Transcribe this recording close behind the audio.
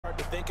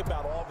think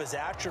about all of his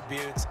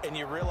attributes, and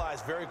you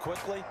realize very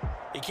quickly,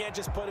 you can't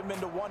just put him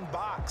into one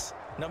box.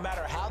 No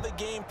matter how the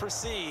game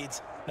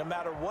proceeds, no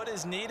matter what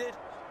is needed,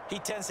 he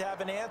tends to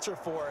have an answer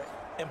for it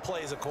and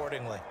plays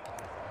accordingly.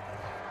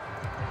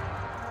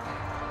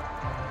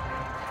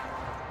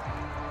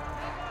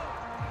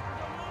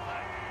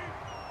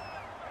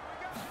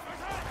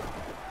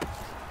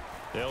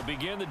 They'll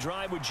begin the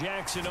drive with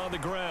Jackson on the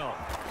ground.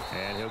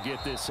 And he'll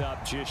get this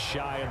up just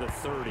shy of the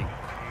 30.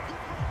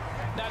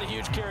 Not a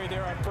huge carry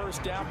there on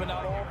first down, but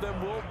not all of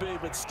them will be.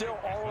 But still,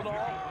 all in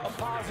all, a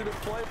positive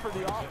play for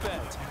the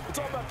offense. It's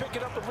all about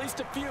picking up at least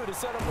a few to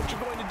set up what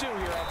you're going to do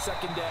here on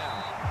second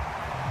down.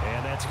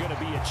 And that's going to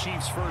be a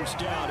Chiefs first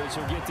down as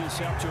he'll get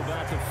this up to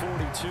about the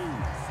 42.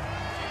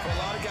 For a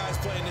lot of guys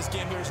playing this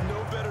game, there's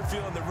no better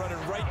feeling than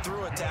running right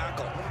through a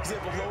tackle. He's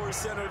able to lower his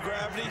center of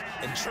gravity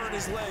and turn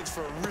his legs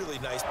for a really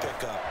nice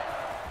pickup.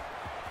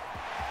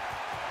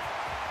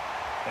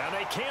 And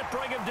they can't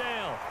bring him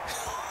down.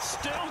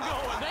 Still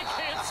going. They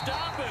can't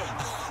stop him.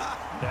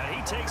 Now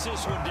he takes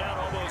this one down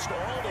almost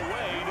all the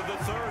way to the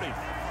 30.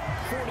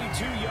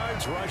 42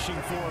 yards rushing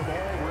for him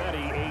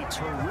already. A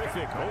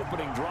terrific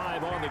opening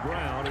drive on the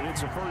ground, and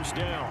it's a first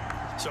down.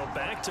 So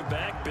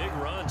back-to-back big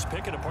runs,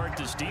 picking apart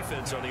this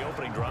defense on the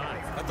opening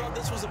drive. I thought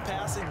this was a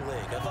passing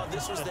league. I thought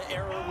this was the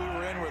era we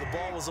were in where the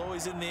ball was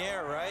always in the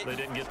air, right? They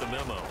didn't get the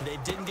memo. They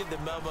didn't get the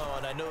memo,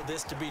 and I know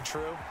this to be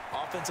true.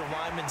 Offensive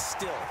linemen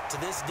still,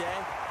 to this day,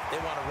 they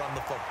want to run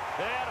the football.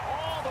 And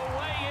all the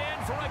way in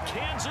for a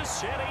Kansas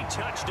City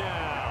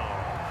touchdown.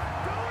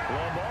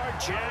 Lamar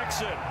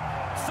Jackson,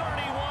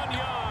 31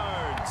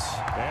 yards.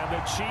 And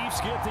the Chiefs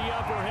get the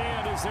upper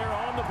hand as they're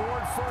on the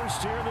board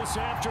first here this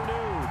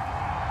afternoon.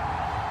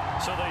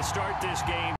 So they start this game